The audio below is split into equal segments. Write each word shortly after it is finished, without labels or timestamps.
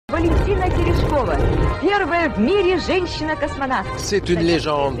Valentина Terechkova, первая в мире женщина-космонавт. C'est une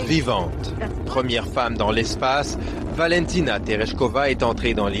légende vivante. Première femme dans l'espace, Valentina Terechkova est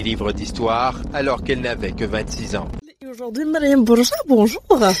entrée dans les livres d'histoire alors qu'elle n'avait que 26 ans. Aujourd'hui, Mariam Bourja, bonjour.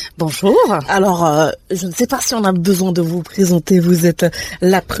 Bonjour. Alors, je ne sais pas si on a besoin de vous présenter. Vous êtes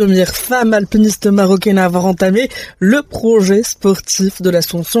la première femme alpiniste marocaine à avoir entamé le projet sportif de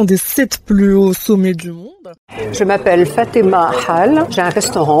l'ascension des 7 plus hauts sommets du monde. Je m'appelle Fatima Hal. J'ai un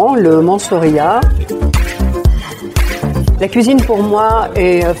restaurant, le Mansoria. La cuisine pour moi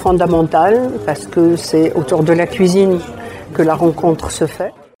est fondamentale parce que c'est autour de la cuisine que la rencontre se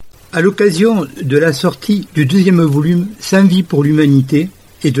fait. À l'occasion de la sortie du 2e volume 100 vies pour l'humanité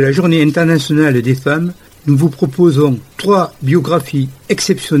et de la Journée internationale des femmes, nous vous proposons 3 biographies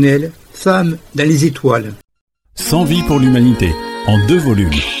exceptionnelles, femmes dans les étoiles. 100 vies pour l'humanité, en 2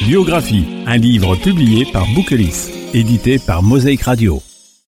 volumes. Biographie, un livre publié par Boukelis, édité par Mosaïque Radio.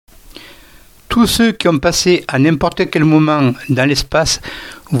 Tous ceux qui ont passé à n'importe quel moment dans l'espace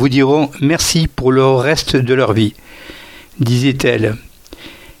vous diront merci pour le reste de leur vie, disait-elle.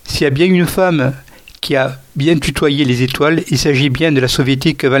 S'il y a bien une femme qui a bien tutoyé les étoiles, il s'agit bien de la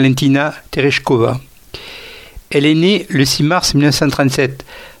Soviétique Valentina Terechkova. Elle est née le 6 mars 1937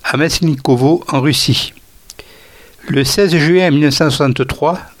 à Maslenikovo en Russie. Le 16 juin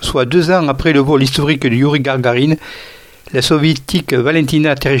 1963, soit 2 ans après le vol historique de Iouri Gagarine, la Soviétique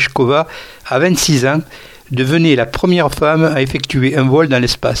Valentina Terechkova, à 26 ans, devenait la première femme à effectuer un vol dans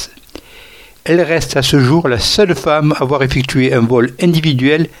l'espace. Elle reste à ce jour la seule femme à avoir effectué un vol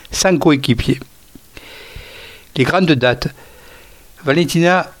individuel sans coéquipier. Les grandes dates.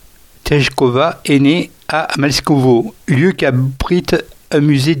 Valentina Terechkova est née à Maslenikovo, lieu qui abrite un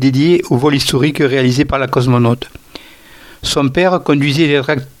musée dédié au vol historique réalisé par la cosmonaute. Son père conduisait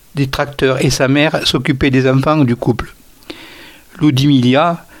des tracteurs et sa mère s'occupait des enfants du couple.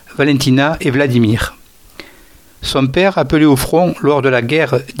 Ludmila, Valentina et Vladimir. Son père, appelé au front lors de la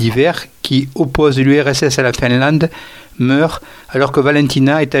guerre d'hiver qui oppose l'URSS à la Finlande, meurt alors que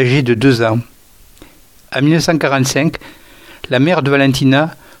Valentina est âgée de 2 ans. En 1945, la mère de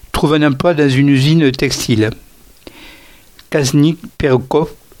Valentina trouve un emploi dans une usine textile. Kaznik Perkov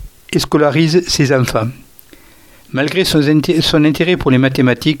scolarise ses enfants. Malgré son intérêt pour les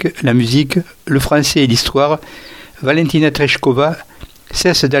mathématiques, la musique, le français et l'histoire, Valentina Terechkova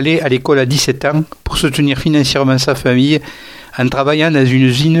cesse d'aller à l'école à 17 ans pour soutenir financièrement sa famille en travaillant dans une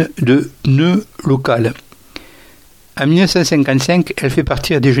usine de nœuds locale. En 1955, elle fait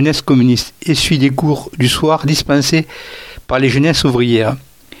partie des jeunesses communistes et suit des cours du soir dispensés par les jeunesses ouvrières.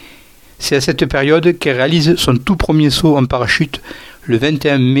 C'est à cette période qu'elle réalise son tout premier saut en parachute le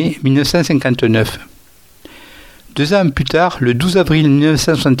 21 mai 1959. 2 ans plus tard, le 12 avril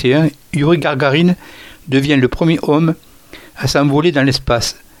 1961, Iouri Gagarine devient le premier homme à s'envoler dans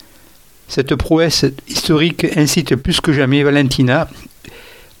l'espace. Cette prouesse historique incite plus que jamais Valentina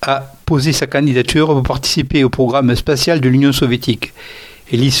à poser sa candidature pour participer au programme spatial de l'Union soviétique.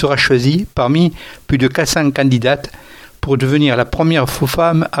 Elle y sera choisie parmi plus de 400 candidates pour devenir la première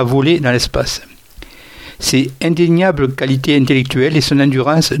femme à voler dans l'espace. Ses indéniables qualités intellectuelles et son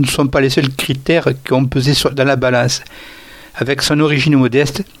endurance ne sont pas les seuls critères qui ont pesé dans la balance. Avec son origine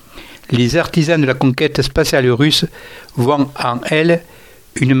modeste, les artisans de la conquête spatiale russe voient en elle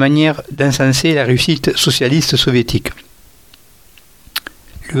une manière d'encenser la réussite socialiste soviétique.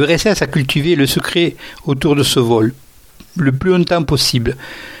 L'URSS a cultivé le secret autour de ce vol, le plus longtemps possible,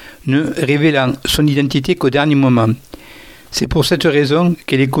 ne révélant son identité qu'au dernier moment. C'est pour cette raison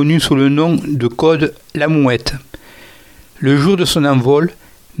qu'elle est connue sous le nom de code La Mouette. Le jour de son envol,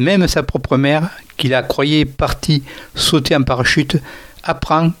 même sa propre mère, qui la croyait partie sauter en parachute,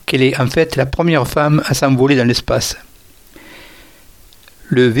 apprend qu'elle est en fait la première femme à s'envoler dans l'espace.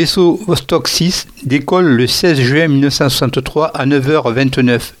 Le vaisseau Vostok 6 décolle le 16 juin 1963 à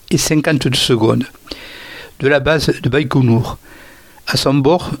 9h29 et 52 secondes de la base de Baïkonour. À son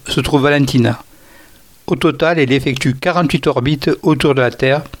bord se trouve Valentina. Au total, elle effectue 48 orbites autour de la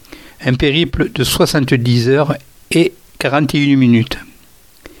Terre, un périple de 70 heures et 41 minutes.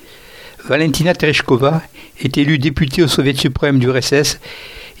 Valentina Terechkova est élue députée au Soviet suprême du RSS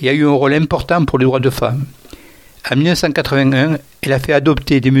et a eu un rôle important pour les droits de femmes. En 1981, elle a fait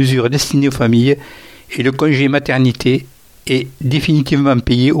adopter des mesures destinées aux familles et le congé maternité est définitivement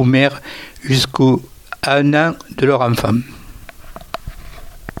payé aux mères jusqu'à 1 an de leur enfant.